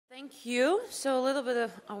Thank you. So a little bit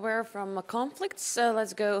of aware from conflicts.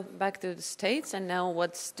 Let's go back to the States and know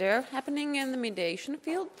what's there happening in the mediation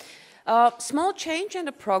field. Small change in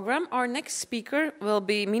the program. Our next speaker will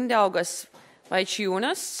be Mindaugas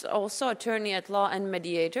Vaiciunas, also attorney at law and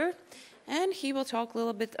mediator. And he will talk a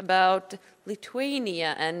little bit about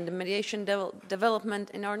Lithuania and the mediation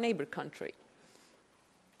development in our neighbor country.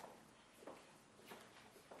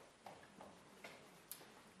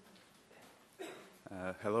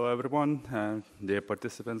 Hello everyone, dear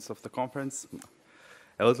participants of the conference.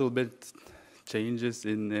 A little bit changes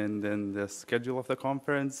in the schedule of the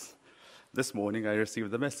conference. This morning I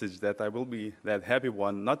received a message that I will be that happy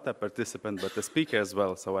one, not a participant but a speaker as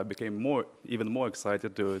well, so I became even more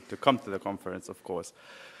excited to come to the conference, of course.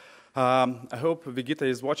 I hope Vigita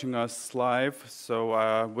is watching us live, so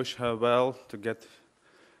I wish her well to get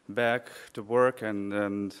back to work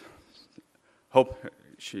and hope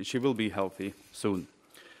she will be healthy soon.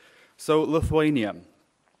 So Lithuania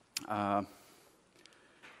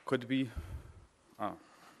could be. A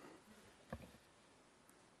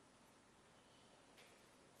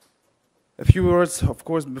few words, of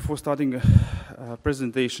course, before starting a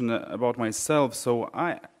presentation about myself. So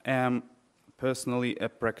I am personally a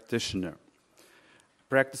practitioner,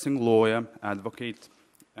 practicing lawyer, advocate,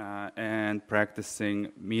 and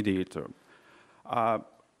practicing mediator.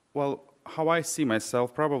 Well, how I see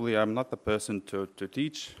myself, probably I'm not the person to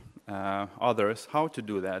teach others how to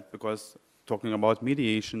do that, because talking about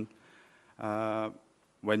mediation,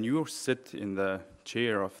 when you sit in the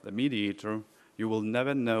chair of the mediator, you will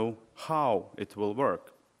never know how it will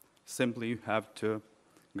work. Simply you have to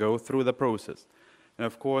go through the process. And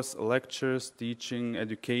of course, lectures, teaching,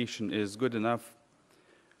 education is good enough,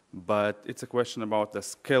 but it's a question about the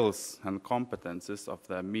skills and competences of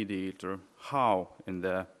the mediator, how in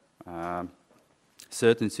the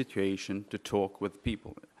certain situation to talk with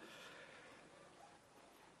people.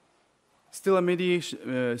 Still,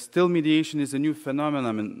 mediation is a new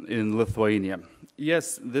phenomenon in Lithuania.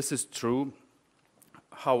 Yes, this is true.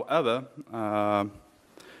 However,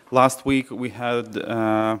 last week we had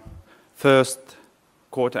first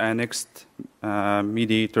court-annexed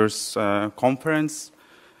mediators conference,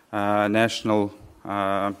 national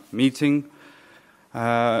meeting,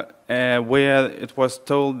 where it was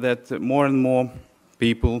told that more and more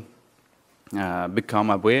people become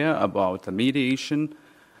aware about the mediation.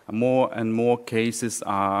 More and more cases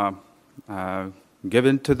are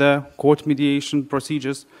given to the court mediation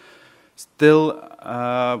procedures. Still,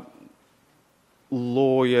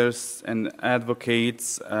 lawyers and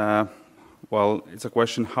advocates, well, it's a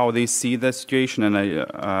question how they see the situation, and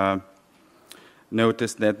I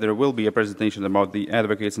noticed that there will be a presentation about the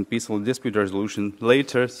advocates and peaceful dispute resolution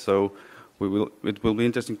later, so it will be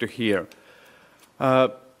interesting to hear.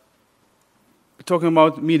 Talking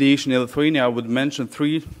about mediation in Lithuania, I would mention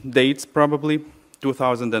three dates probably: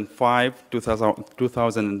 2005,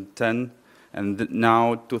 2010, and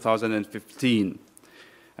now 2015.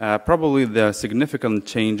 Probably the significant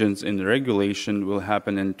changes in the regulation will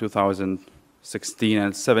happen in 2016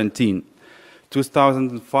 and 17.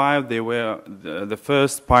 2005, they were the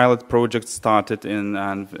first pilot project started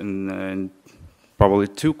in probably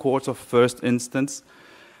 2 courts of first instance.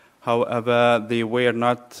 However, they were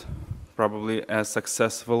not probably as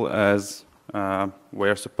successful as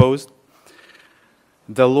were supposed.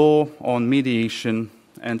 The law on mediation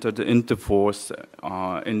entered into force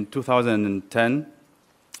in 2010.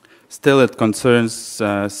 Still, it concerns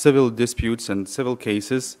civil disputes and civil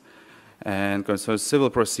cases, and concerns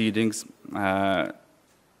civil proceedings. And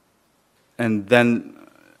then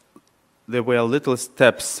there were little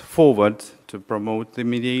steps forward to promote the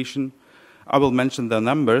mediation. I will mention the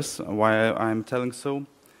numbers, why I'm telling so.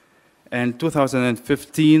 And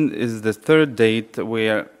 2015 is the third date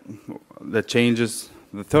where the changes,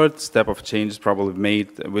 the third step of change is probably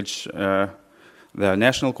made, which the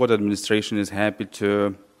National Court Administration is happy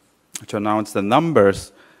to announce the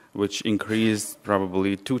numbers, which increased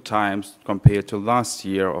probably 2 times compared to last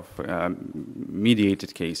year of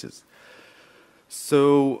mediated cases.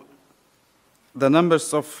 So the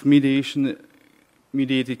numbers of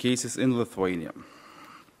mediated cases in Lithuania.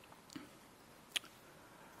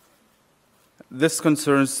 This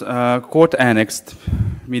concerns court-annexed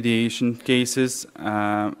mediation cases,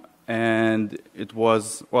 and it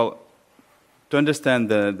was, well, to understand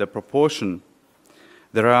the proportion,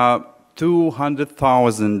 there are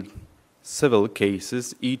 200,000 civil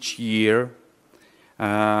cases each year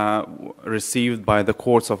received by the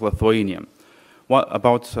courts of Lithuania.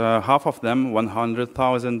 About half of them,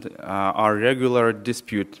 100,000, are regular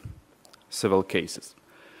dispute civil cases.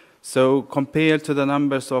 So compared to the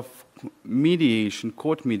numbers of mediation,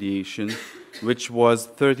 court mediation, which was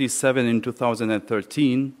 37 in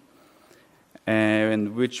 2013,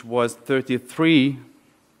 and which was 33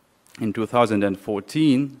 in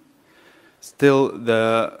 2014, still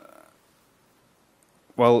the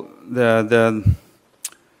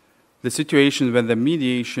situation when the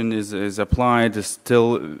mediation is applied is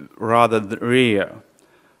still rather rare.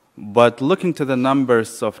 But looking to the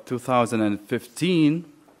numbers of 2015,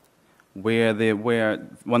 where there were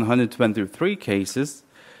 123 cases,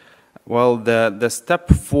 well, the step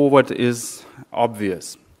forward is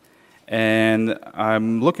obvious. And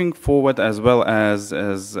I'm looking forward, as well as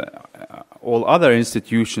all other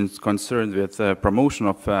institutions concerned with promotion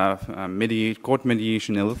of court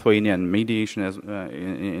mediation in Lithuania and mediation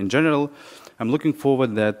in general. I'm looking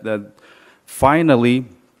forward that finally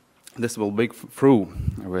this will break through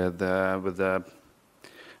with the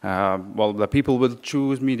people will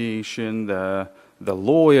choose mediation, the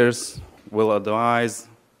lawyers will advise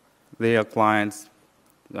their clients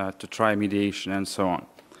to try mediation, and so on.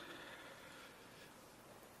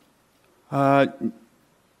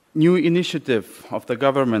 New initiative of the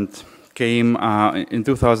government came in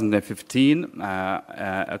 2015.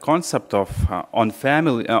 A concept of on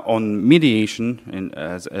mediation in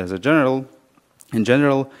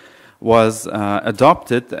general was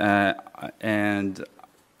adopted, and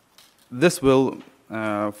this will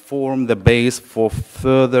form the base for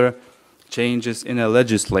further changes in a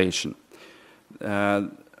legislation.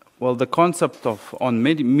 Well, the concept of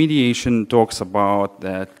mediation talks about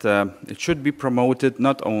that it should be promoted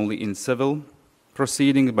not only in civil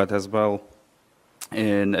proceedings, but as well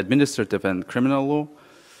in administrative and criminal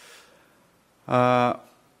law.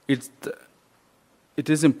 It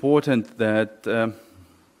is important that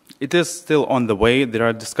it is still on the way. There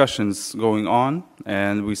are discussions going on,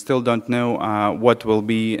 and we still don't know what will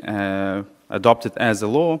be adopted as a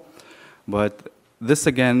law, but this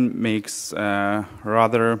again makes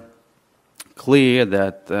rather clear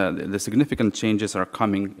that the significant changes are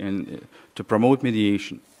coming in to promote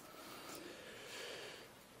mediation.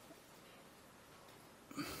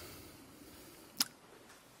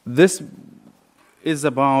 This is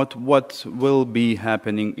about what will be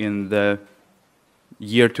happening in the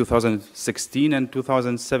year 2016 and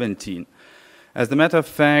 2017. As a matter of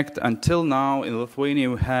fact, until now in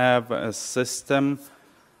Lithuania we have a system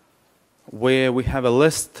where we have a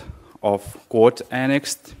list of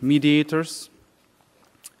court-annexed mediators,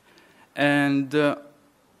 and the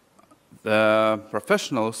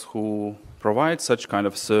professionals who provide such kind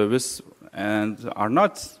of service and are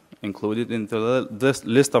not included in this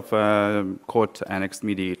list of court-annexed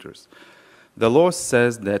mediators. The law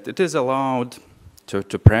says that it is allowed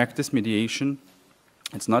to practice mediation.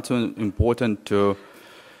 It's not so important to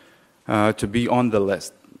be on the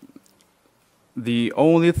list. The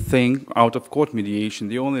only thing out of court mediation,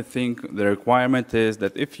 the requirement is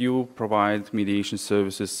that if you provide mediation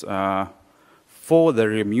services for the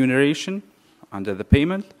remuneration under the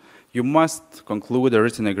payment, you must conclude a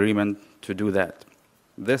written agreement to do that.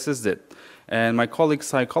 This is it. And my colleague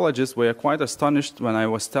psychologists were quite astonished when I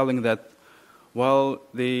was telling that, well,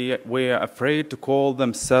 they were afraid to call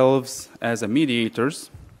themselves as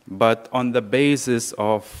mediators, but on the basis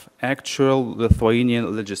of actual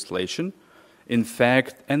Lithuanian legislation. In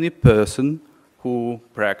fact, any person who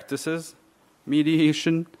practices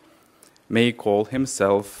mediation may call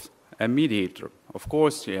himself a mediator. Of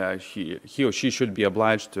course, yeah, he or she should be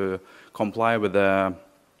obliged to comply with the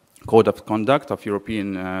Code of Conduct of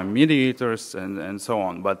European mediators and so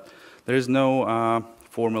on, but there is no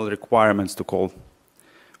formal requirements to call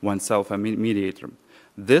oneself a mediator.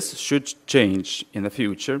 This should change in the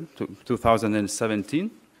future, to 2017.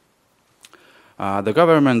 The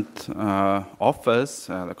government offers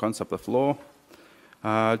the concept of law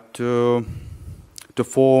to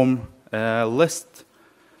form a list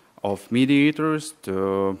of mediators,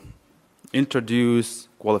 to introduce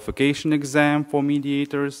qualification exam for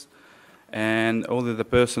mediators, and only the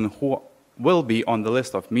person who will be on the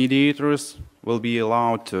list of mediators will be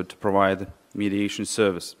allowed to provide mediation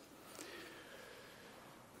service.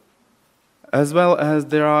 As well as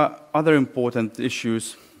there are other important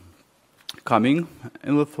issues coming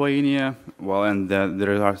in Lithuania, well, and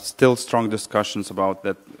there are still strong discussions about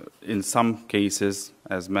that in some cases,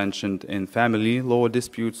 as mentioned in family law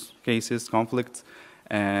disputes cases, conflicts,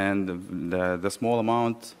 and the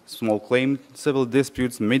small claim civil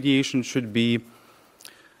disputes, mediation should be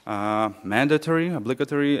mandatory,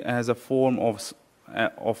 obligatory as a form of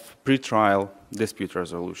pretrial dispute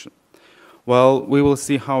resolution. Well, we will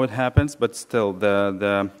see how it happens, but still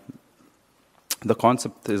the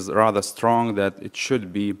concept is rather strong that it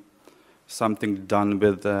should be something done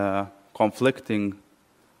with conflicting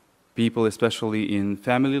people, especially in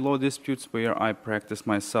family law disputes where I practice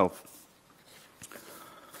myself.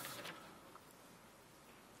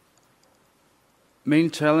 Main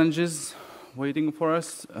challenges waiting for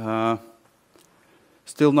us,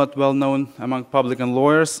 still not well known among public and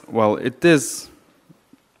lawyers. Well, it is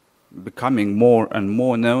becoming more and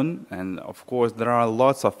more known, and of course there are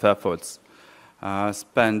lots of efforts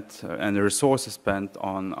spent and resources spent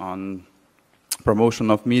on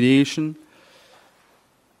promotion of mediation.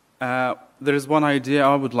 There is one idea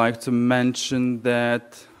I would like to mention,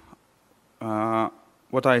 that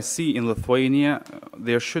what I see in Lithuania,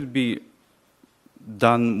 there should be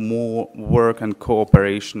done more work and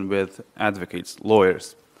cooperation with advocates,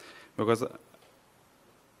 lawyers, because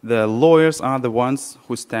the lawyers are the ones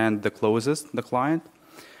who stand the closest, the client,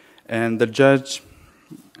 and the judge,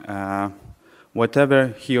 whatever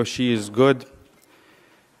he or she is good,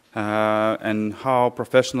 and how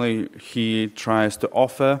professionally he tries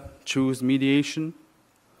to choose mediation,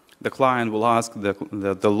 the client will ask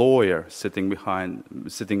the lawyer sitting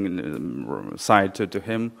side to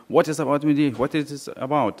him, what is about mediation, what is this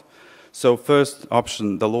about? So first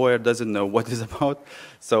option, the lawyer doesn't know what it's about,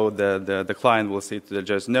 so the client will say to the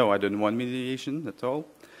judge, no, I don't want mediation at all.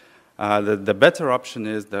 The better option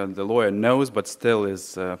is the lawyer knows, but still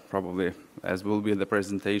is probably, as will be in the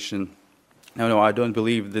presentation, no, I don't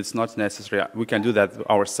believe it's not necessary. We can do that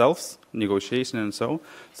ourselves, negotiation and so.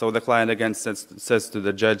 So the client again says to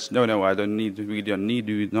the judge, no, I don't need, we do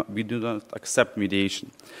not accept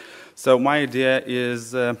mediation. So my idea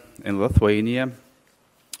is in Lithuania,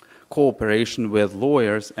 cooperation with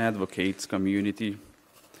lawyers, advocates, community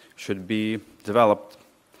should be developed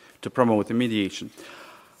to promote the mediation.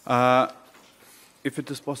 If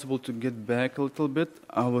it is possible to get back a little bit,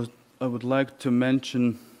 I would like to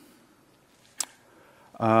mention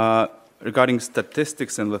regarding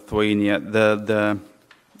statistics in Lithuania,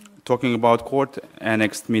 talking about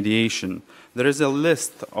court-annexed mediation. There is a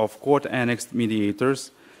list of court-annexed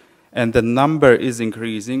mediators, and the number is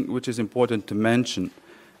increasing, which is important to mention.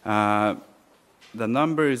 The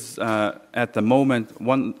number is at the moment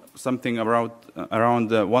something around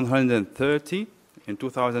 130. In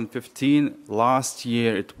 2015, last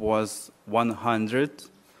year it was 100,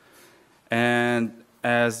 and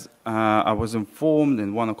as I was informed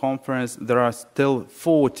in one conference, there are still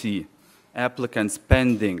 40 applicants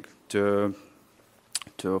pending for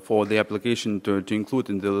the application to include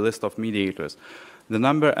in the list of mediators. The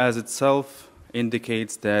number as itself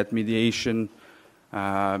indicates that mediation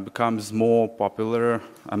becomes more popular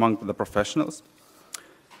among the professionals.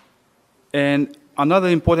 And another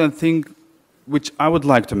important thing which I would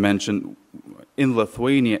like to mention in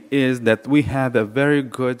Lithuania is that we have a very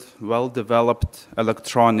good, well-developed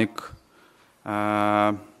electronic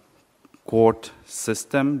court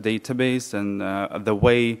system, database, and the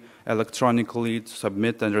way electronically to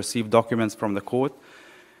submit and receive documents from the court.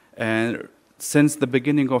 And since the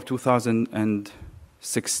beginning of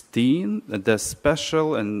 2016, the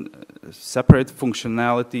special and separate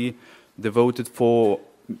functionality devoted for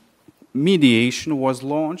mediation was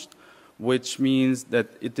launched, which means that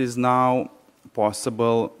it is now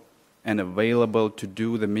possible and available to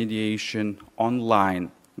do the mediation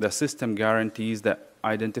online. The system guarantees the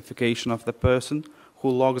identification of the person who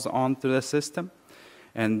logs on to the system.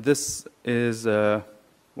 And this is,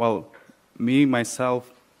 well,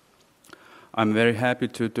 myself, I'm very happy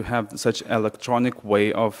to have such electronic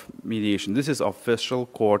way of mediation. This is official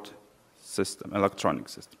court system, electronic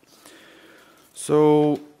system.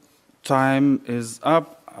 So time is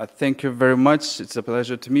up. Thank you very much. It's a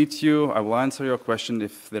pleasure to meet you. I will answer your question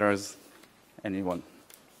if there is anyone.